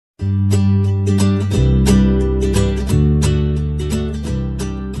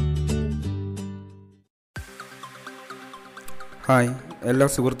Hi, എല്ലാ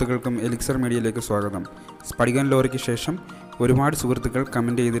സുഹൃത്തുക്കൾക്കും elixir മീഡിയയിലേക്ക് സ്വാഗതം. സ്പടികൻ ലോറിക്ക് ശേഷം ഒരുപാട് സുഹൃത്തുക്കൾ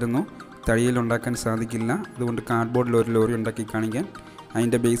കമൻറ്റ് ചെയ്തിരുന്നു, തടിയിൽ ഉണ്ടാക്കാൻ സാധിക്കില്ല, അതുകൊണ്ട് കാർഡ്ബോർഡിൽ ഒരു ലോറി ഉണ്ടാക്കി കാണിക്കാൻ.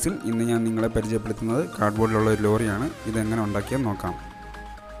 അതിൻ്റെ ബേസിൽ ഇന്ന് ഞാൻ നിങ്ങളെ പരിചയപ്പെടുത്തുന്നത് കാർഡ്ബോർഡിലുള്ള ഒരു ലോറിയാണ്. ഇതെങ്ങനെ ഉണ്ടാക്കിയാൽ നോക്കാം.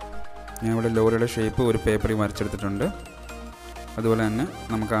 ഞാൻ ഇവിടെ ലോറിയുടെ ഷേപ്പ് ഒരു പേപ്പറിൽ വരച്ചെടുത്തിട്ടുണ്ട്. അതുപോലെ തന്നെ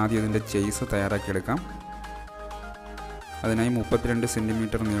നമുക്ക് ആദ്യം ഇതിൻ്റെ ചെയ്സ് തയ്യാറാക്കിയെടുക്കാം. അതിനായി 32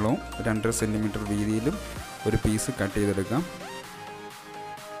 സെൻറ്റിമീറ്റർ നീളവും 2.5 സെൻറ്റിമീറ്റർ വീതിയിലും ഒരു പീസ് കട്ട് ചെയ്തെടുക്കാം.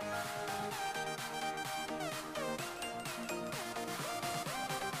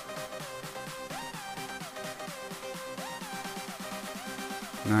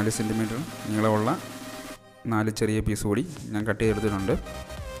 നാല് സെൻറ്റിമീറ്റർ നീളമുള്ള 4 ചെറിയ പീസ് കൂടി ഞാൻ കട്ട് ചെയ്തെടുത്തിട്ടുണ്ട്.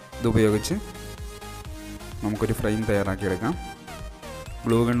 ഇതുപയോഗിച്ച് നമുക്കൊരു ഫ്രെയിം തയ്യാറാക്കിയെടുക്കാം.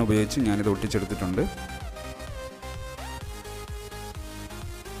 ഗ്ലൂ ഗൺ ഉപയോഗിച്ച് ഞാനിത് ഒട്ടിച്ചെടുത്തിട്ടുണ്ട്.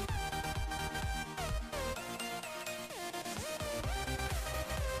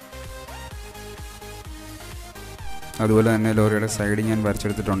 അതുപോലെ തന്നെ ലോറിയുടെ സൈഡ് ഞാൻ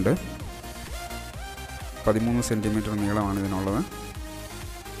വരച്ചെടുത്തിട്ടുണ്ട്. 13 സെൻറ്റിമീറ്റർ നീളമാണ് ഇതിനുള്ളത്.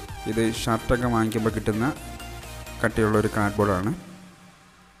 ഇത് ഷർട്ടൊക്കെ വാങ്ങിക്കുമ്പോൾ കിട്ടുന്ന കട്ടിയുള്ളൊരു കാർഡ്ബോർഡാണ്.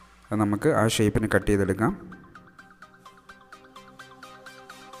 അത് നമുക്ക് ആ ഷേപ്പിന് കട്ട് ചെയ്തെടുക്കാം.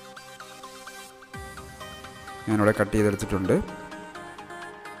 ഞാനിവിടെ കട്ട് ചെയ്തെടുത്തിട്ടുണ്ട്.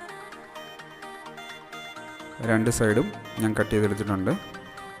 2 സൈഡും ഞാൻ കട്ട് ചെയ്തെടുത്തിട്ടുണ്ട്.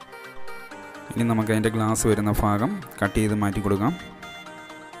 ഇനി നമുക്ക് അതിൻ്റെ ഗ്ലാസ് വരുന്ന ഭാഗം കട്ട് ചെയ്ത് മാറ്റി കൊടുക്കാം.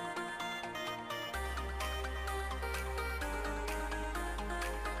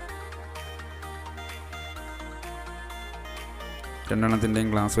 രണ്ടെണ്ണത്തിൻ്റെയും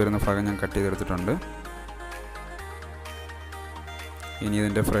ഗ്ലാസ് വരുന്ന ഭാഗം ഞാൻ കട്ട് ചെയ്തെടുത്തിട്ടുണ്ട്. ഇനി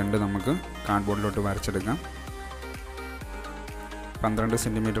ഇതിൻ്റെ ഫ്രണ്ട് നമുക്ക് കാർഡ്ബോർഡിലോട്ട് വരച്ചെടുക്കാം. 12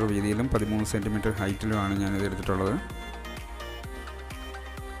 സെൻറ്റിമീറ്റർ വീതിയിലും 13 സെൻറ്റിമീറ്റർ ഹൈറ്റിലുമാണ് ഞാനിത് എടുത്തിട്ടുള്ളത്.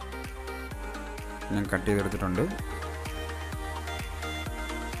 ഞാൻ കട്ട് ചെയ്തെടുത്തിട്ടുണ്ട്.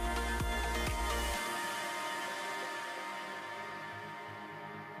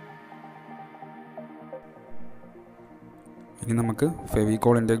 ഇനി നമുക്ക്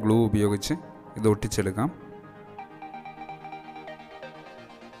ഫെവിക്കോളിൻ്റെ ഗ്ലൂ ഉപയോഗിച്ച് ഇത് ഒട്ടിച്ചെടുക്കാം.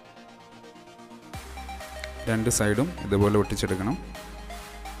 രണ്ട് സൈഡും ഇതുപോലെ ഒട്ടിച്ചെടുക്കണം.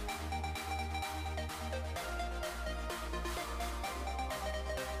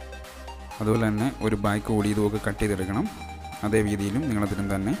 അതുപോലെ തന്നെ ഒരു ബാക്ക് കൂടി ഇതുമൊക്കെ കട്ട് ചെയ്തെടുക്കണം. അതേ വീതിയിലും നീളത്തിലും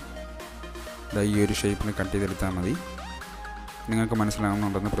തന്നെ ഈ ഒരു ഷേപ്പിന് കട്ട് ചെയ്തെടുത്താൽ മതി. നിങ്ങൾക്ക്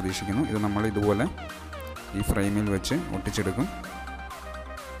മനസ്സിലാകുന്നുണ്ടെന്ന് പ്രതീക്ഷിക്കുന്നു. ഇത് നമ്മൾ ഇതുപോലെ ഈ ഫ്രെയിമിൽ വെച്ച് ഒട്ടിച്ചെടുക്കും.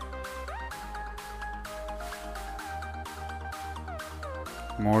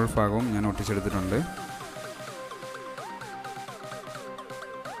 മോൾ ഭാഗവും ഞാൻ ഒട്ടിച്ചെടുത്തിട്ടുണ്ട്.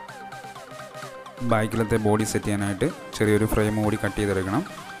 ബാക്കിലത്തെ ബോഡി സെറ്റ് ചെയ്യാനായിട്ട് ചെറിയൊരു ഫ്രെയിം കൂടി കട്ട് ചെയ്തെടുക്കണം.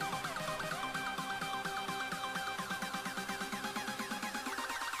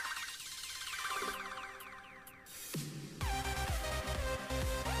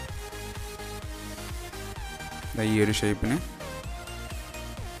 ഈ ഒരു ഷേപ്പിന്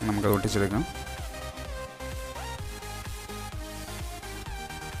നമുക്കത് ഒട്ടിച്ചെടുക്കാം.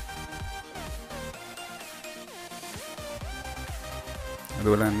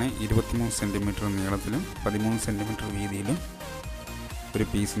 അതുപോലെ തന്നെ 23 സെൻറ്റിമീറ്റർ നീളത്തിലും 13 സെൻറ്റിമീറ്റർ വീതിയിലും ഒരു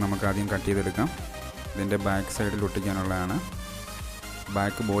പീസ് നമുക്ക് ആദ്യം കട്ട് ചെയ്തെടുക്കാം. ഇതിൻ്റെ ബാക്ക് സൈഡിൽ ഒട്ടിക്കാനുള്ളതാണ്.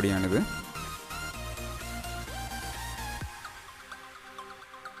 ബാക്ക് ബോഡിയാണിത്.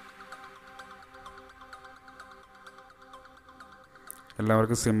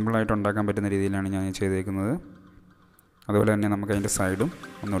 എല്ലാവർക്കും സിമ്പിളായിട്ട് ഉണ്ടാക്കാൻ പറ്റുന്ന രീതിയിലാണ് ഞാൻ ചെയ്തേക്കുന്നത്. അതുപോലെ തന്നെ നമുക്ക് അതിൻ്റെ സൈഡും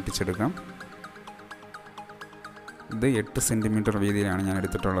ഒന്ന് ഒട്ടിച്ചെടുക്കാം. ഇത് 8 സെൻറ്റിമീറ്റർ വീതിയിലാണ് ഞാൻ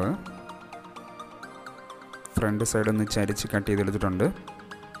എടുത്തിട്ടുള്ളത്. ഫ്രണ്ട് സൈഡ് ഒന്ന് ചരിച്ച് കട്ട് ചെയ്തെടുത്തിട്ടുണ്ട്.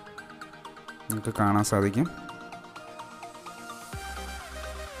 നമുക്ക് കാണാൻ സാധിക്കും.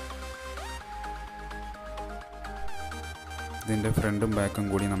 ഇതിൻ്റെ ഫ്രണ്ടും ബാക്കും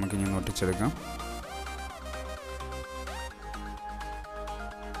കൂടി നമുക്കിനി ഒന്ന് ഒട്ടിച്ചെടുക്കാം.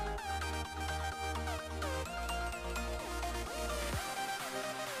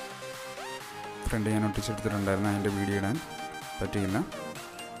 ഫ്രണ്ട് ഞാൻ ഒട്ടിച്ചെടുത്തിട്ടുണ്ടായിരുന്നു. അതിൻ്റെ വീഡിയോ ഇടാൻ പറ്റിയില്ല.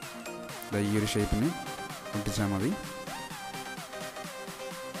 ഈ ഒരു ഷേപ്പിന് ഒട്ടിച്ചാൽ മതി.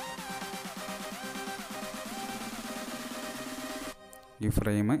 ഈ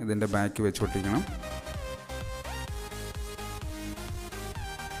ഫ്രെയിം ഇതിൻ്റെ ബാക്ക് വെച്ച് ഒട്ടിക്കണം.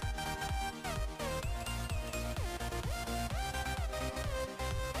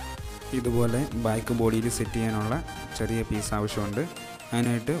 ഇതുപോലെ ബാക്ക് ബോഡിയിൽ സെറ്റ് ചെയ്യാനുള്ള ചെറിയ പീസ് ആവശ്യമുണ്ട്.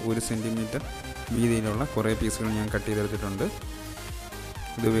 അതിനായിട്ട് 1 സെൻറ്റിമീറ്റർ വീതിയിലുള്ള കുറേ പീസുകൾ ഞാൻ കട്ട് ചെയ്തെടുത്തിട്ടുണ്ട്.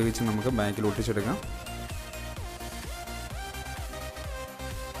 ഇതുപയോഗിച്ച് നമുക്ക് ബാക്കിൽ ഒട്ടിച്ചെടുക്കാം.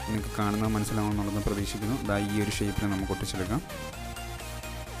 നിങ്ങൾക്ക് കാണുന്നത് മനസ്സിലാവുമെന്നുണ്ടെന്ന് പ്രതീക്ഷിക്കുന്നു. ദാ ഈ ഒരു ഷേപ്പിൽ നമുക്ക് ഒട്ടിച്ചെടുക്കാം.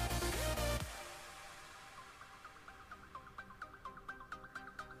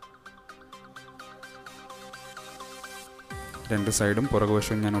 രണ്ട് സൈഡും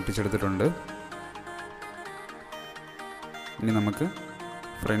പുറകുവശവും ഞാൻ ഒട്ടിച്ചെടുത്തിട്ടുണ്ട്. ഇനി നമുക്ക്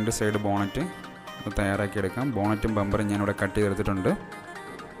ഫ്രണ്ട് സൈഡ് ബോണറ്റ് തയ്യാറാക്കിയെടുക്കാം. ബോണറ്റും ബമ്പറും ഞാനിവിടെ കട്ട് ചെയ്തെടുത്തിട്ടുണ്ട്.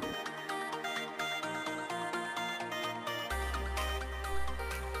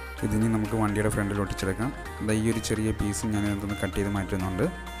 ഇതിനി നമുക്ക് വണ്ടിയുടെ ഫ്രണ്ടിൽ ഒട്ടിച്ചെടുക്കാം. ദാ ഈ ഒരു ചെറിയ പീസ് ഞാൻ ഇതൊന്ന് കട്ട് ചെയ്ത് മാറ്റുന്നുണ്ട്.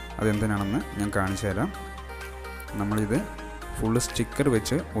 അതെന്തിനാണെന്ന് ഞാൻ കാണിച്ചു തരാം. നമ്മളിത് ഫുള്ള് സ്റ്റിക്കർ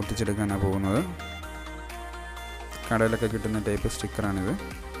വെച്ച് ഒട്ടിച്ചെടുക്കാനാണ് പോകുന്നത്. കടയിലൊക്കെ കിട്ടുന്ന ടൈപ്പ് സ്റ്റിക്കറാണിത്.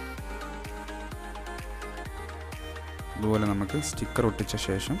 ഇതുപോലെ നമുക്ക് സ്റ്റിക്കർ ഒട്ടിച്ച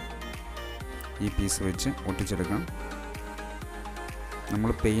ശേഷം ഈ പീസ് വെച്ച് ഒട്ടിച്ചെടുക്കാം. നമ്മൾ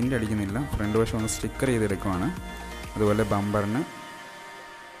പെയിൻ്റ് അടിക്കുന്നില്ല, ഫ്രണ്ട് വശം ഒന്ന് സ്റ്റിക്കർ ചെയ്തെടുക്കുവാണ്. അതുപോലെ ബമ്പറിന്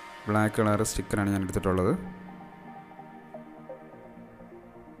ബ്ലാക്ക് കളർ സ്റ്റിക്കറാണ് ഞാൻ എടുത്തിട്ടുള്ളത്.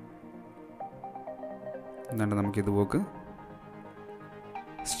 എന്നിട്ട് നമുക്കിതുപോക്ക്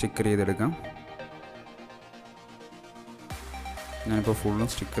സ്റ്റിക്കർ ചെയ്തെടുക്കാം. ഞാനിപ്പോൾ ഫുള്ളും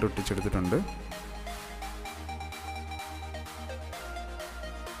സ്റ്റിക്കർ ഒട്ടിച്ചെടുത്തിട്ടുണ്ട്.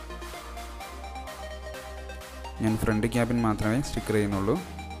 ഞാൻ ഫ്രണ്ട് ക്യാബിൻ മാത്രമേ സ്റ്റിക്കർ ചെയ്യുന്നുള്ളൂ.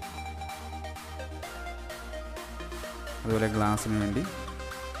 അതുപോലെ ഗ്ലാസ്സിന് വേണ്ടി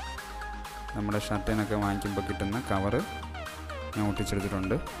നമ്മുടെ ഷർട്ടിനൊക്കെ വാങ്ങിക്കുമ്പോൾ കിട്ടുന്ന കവറ് ഞാൻ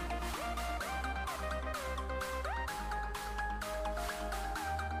ഒട്ടിച്ചെടുത്തിട്ടുണ്ട്.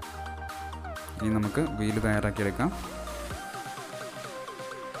 ഇനി നമുക്ക് വീല് തയ്യാറാക്കിയെടുക്കാം.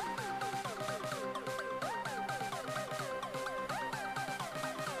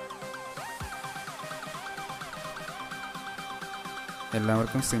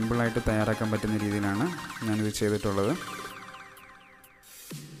 എല്ലാവർക്കും സിമ്പിളായിട്ട് തയ്യാറാക്കാൻ പറ്റുന്ന രീതിയിലാണ് ഞാനിത് ചെയ്തിട്ടുള്ളത്.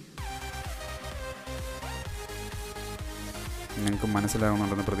 നിങ്ങൾക്ക്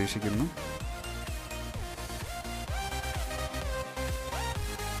മനസ്സിലാവുന്നുണ്ടെന്ന് പ്രതീക്ഷിക്കുന്നു.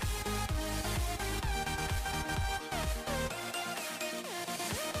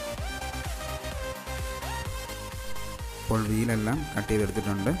 ഇപ്പോൾ വീലെല്ലാം കട്ട്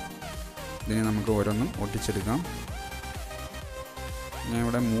ചെയ്തെടുത്തിട്ടുണ്ട്. ഇതിനെ നമുക്ക് ഓരോന്നും ഒട്ടിച്ചെടുക്കാം. ഞാൻ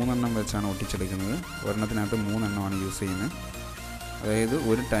ഇവിടെ 3 എണ്ണം വെച്ചാണ് ഒട്ടിച്ചെടുക്കുന്നത്. ഒരെണ്ണത്തിനകത്ത് 3 എണ്ണമാണ് യൂസ് ചെയ്യുന്നത്. അതായത്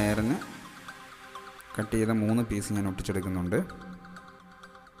ഒരു ടയറിന് കട്ട് ചെയ്ത 3 പീസ് ഞാൻ ഒട്ടിച്ചെടുക്കുന്നുണ്ട്.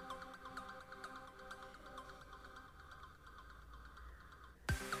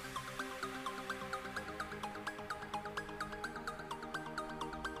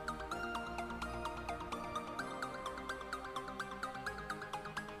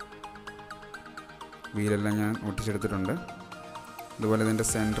 വീലെല്ലാം ഞാൻ ഒട്ടിച്ചെടുത്തിട്ടുണ്ട്. അതുപോലെ ഇതിൻ്റെ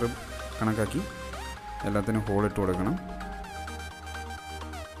സെൻറ്റർ കണക്കാക്കി എല്ലാത്തിനും ഹോളിട്ട് കൊടുക്കണം.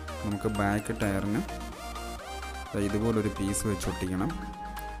 നമുക്ക് ബാക്ക് ടയറിന് ഇതുപോലൊരു പീസ് വെച്ച് ഒട്ടിക്കണം.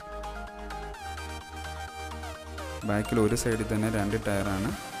 ബാക്കിൽ ഒരു സൈഡിൽ തന്നെ 2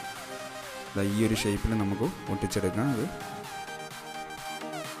 ടയറാണ്. ഈ ഒരു ഷേപ്പിൽ നമുക്ക് ഒട്ടിച്ചെടുക്കാം. അത്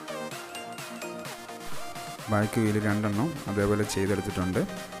ബാക്ക് വീല് 2 എണ്ണം അതേപോലെ ചെയ്തെടുത്തിട്ടുണ്ട്.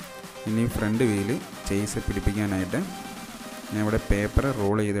 ഇനി ഫ്രണ്ട് വീല് ചെയ്സ് പിടിപ്പിക്കാനായിട്ട് ഞാൻ ഇവിടെ പേപ്പർ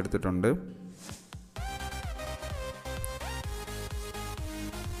റോൾ ചെയ്തെടുത്തിട്ടുണ്ട്.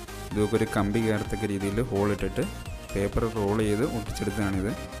 ഇതൊക്കെ ഒരു കമ്പി കയറത്തക്ക രീതിയിൽ ഹോളിട്ടിട്ട് പേപ്പർ റോൾ ചെയ്ത്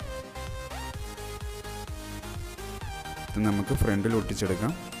ഒട്ടിച്ചെടുത്തതാണിത്. ഇത് നമുക്ക് ഫ്രണ്ടിൽ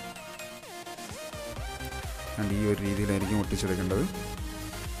ഒട്ടിച്ചെടുക്കാം. അത് ഈ ഒരു രീതിയിലായിരിക്കും ഒട്ടിച്ചെടുക്കേണ്ടത്.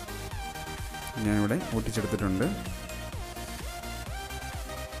 ഞാനിവിടെ ഒട്ടിച്ചെടുത്തിട്ടുണ്ട്.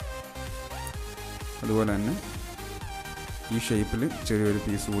 അതുപോലെ തന്നെ ഈ ഷേപ്പിൽ ചെറിയൊരു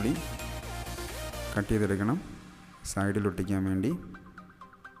പീസ് കൂടി കട്ട് ചെയ്തെടുക്കണം സൈഡിൽ ഒട്ടിക്കാൻ വേണ്ടി.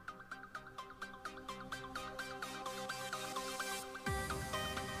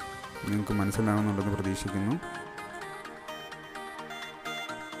 നിങ്ങൾക്ക് മനസ്സിലാവുന്നുണ്ടെന്ന് പ്രതീക്ഷിക്കുന്നു.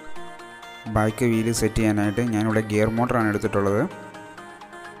 ബാക്ക് വീല് സെറ്റ് ചെയ്യാനായിട്ട് ഞാനിവിടെ ഗിയർ മോട്ടറാണ് എടുത്തിട്ടുള്ളത്.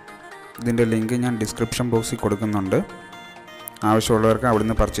 ഇതിൻ്റെ ലിങ്ക് ഞാൻ ഡിസ്ക്രിപ്ഷൻ ബോക്സിൽ കൊടുക്കുന്നുണ്ട്. ആവശ്യമുള്ളവർക്ക്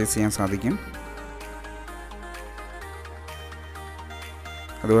അവിടുന്ന് പർച്ചേസ് ചെയ്യാൻ സാധിക്കും.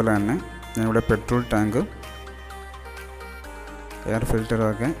 അതുപോലെ തന്നെ ഞാനിവിടെ പെട്രോൾ ടാങ്ക് എയർ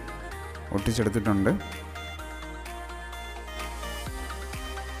ഫിൽറ്ററൊക്കെ ഒട്ടിച്ചെടുത്തിട്ടുണ്ട്.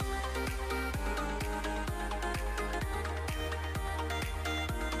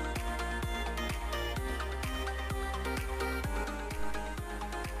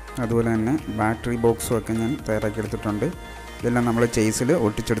 അതുപോലെ തന്നെ ബാറ്ററി ബോക്സും ഒക്കെ ഞാൻ തയ്യാറാക്കിയെടുത്തിട്ടുണ്ട്. ഇതെല്ലാം നമ്മൾ ചേസിൽ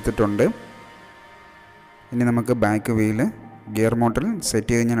ഒട്ടിച്ചെടുത്തിട്ടുണ്ട്. ഇനി നമുക്ക് ബാക്ക് വീല് ഗിയർ മോട്ടറിൽ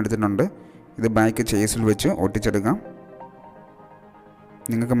സെറ്റ് ചെയ്ത് ഞാൻ എടുത്തിട്ടുണ്ട്. ഇത് ബാക്ക് ചേസിൽ വെച്ച് ഒട്ടിച്ചെടുക്കാം.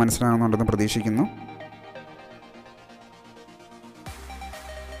 നിങ്ങൾക്ക് മനസ്സിലാകുന്നുണ്ടെന്ന് പ്രതീക്ഷിക്കുന്നു.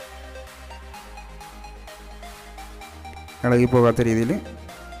 ഇളകി പോകാത്ത രീതിയിൽ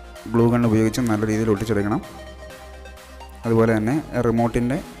ഗ്ലൂ ഗൺ ഉപയോഗിച്ച് നല്ല രീതിയിൽ ഒട്ടിച്ചെടുക്കണം. അതുപോലെ തന്നെ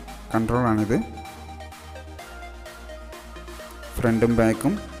റിമോട്ടിൻ്റെ കൺട്രോളാണിത്. ഫ്രണ്ടും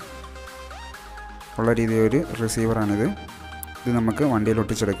ബാക്കും ഉള്ള രീതിയിലൊരു റിസീവറാണിത്. ഇത് നമുക്ക് വണ്ടിയിൽ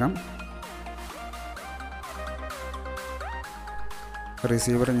ഒട്ടിച്ചെടുക്കാം.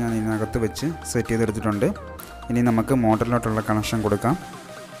 റിസീവർ ഞാൻ ഇതിനകത്ത് വെച്ച് സെറ്റ് ചെയ്തെടുത്തിട്ടുണ്ട്. ഇനി നമുക്ക് മോട്ടറിലോട്ടുള്ള കണക്ഷൻ കൊടുക്കാം.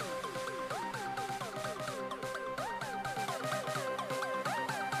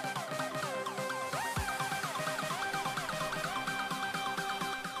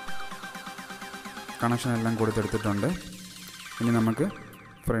 കണക്ഷൻ എല്ലാം കൊടുത്തെടുത്തിട്ടുണ്ട്. ഇനി നമുക്ക്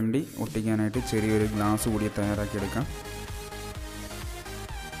ഫ്രണ്ടിൽ ഒട്ടിക്കാനായിട്ട് ചെറിയൊരു ഗ്ലാസ് കൂടി തയ്യാറാക്കിയെടുക്കാം.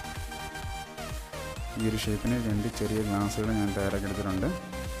 ഈ ഒരു ഷേപ്പിന് 2 ചെറിയ ഗ്ലാസ്സുകൾ ഞാൻ തയ്യാറാക്കിയെടുത്തിട്ടുണ്ട്.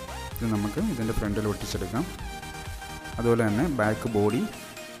 ഇത് നമുക്ക് ഇതിൻ്റെ ഫ്രണ്ടിൽ ഒട്ടിച്ചെടുക്കാം. അതുപോലെ തന്നെ ബാക്ക് ബോഡി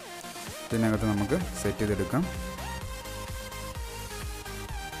ഇതിനകത്ത് നമുക്ക് സെറ്റ് ചെയ്തെടുക്കാം.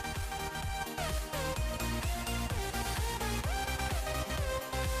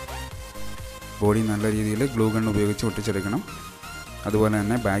 ബോഡി നല്ല രീതിയിൽ ഗ്ലൂ ഗൺ ഉപയോഗിച്ച് ഒട്ടിച്ചെടുക്കണം. അതുപോലെ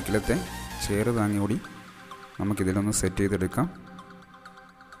തന്നെ ബാക്കിലത്തെ ചെയർ താങ്ങി കൂടി നമുക്കിതിലൊന്ന് സെറ്റ് ചെയ്തെടുക്കാം.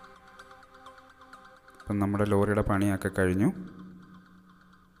 അപ്പം നമ്മുടെ ലോറിയുടെ പണിയൊക്കെ കഴിഞ്ഞു.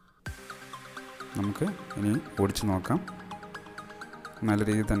 നമുക്ക് ഇനി ഓടിച്ച് നോക്കാം. നല്ല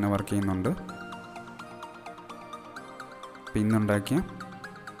രീതിയിൽ തന്നെ വർക്ക് ചെയ്യുന്നുണ്ട്. അപ്പം ഇന്നുണ്ടാക്കിയ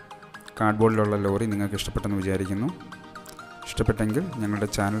കാർഡ്ബോർഡിലുള്ള ലോറി നിങ്ങൾക്ക് ഇഷ്ടപ്പെട്ടെന്ന് വിചാരിക്കുന്നു. ഇഷ്ടപ്പെട്ടെങ്കിൽ ഞങ്ങളുടെ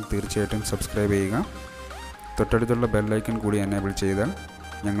ചാനൽ തീർച്ചയായിട്ടും സബ്സ്ക്രൈബ് ചെയ്യുക. തൊട്ടടുത്തുള്ള ബെല്ലൈക്കൺ കൂടി എനേബിൾ ചെയ്താൽ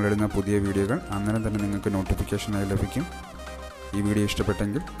ഞങ്ങളിടുന്ന പുതിയ വീഡിയോകൾ അന്നേരം തന്നെ നിങ്ങൾക്ക് നോട്ടിഫിക്കേഷനായി ലഭിക്കും. ഈ വീഡിയോ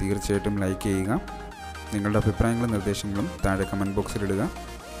ഇഷ്ടപ്പെട്ടെങ്കിൽ തീർച്ചയായിട്ടും ലൈക്ക് ചെയ്യുക. നിങ്ങളുടെ അഭിപ്രായങ്ങളും നിർദ്ദേശങ്ങളും താഴെ കമൻറ്റ് ബോക്സിൽ ഇടുക.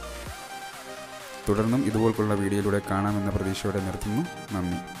 തുടർന്നും ഇതുപോലുള്ള വീഡിയോയിലൂടെ കാണാമെന്ന പ്രതീക്ഷയോടെ നിർത്തുന്നു.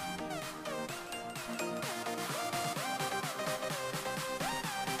 നന്ദി.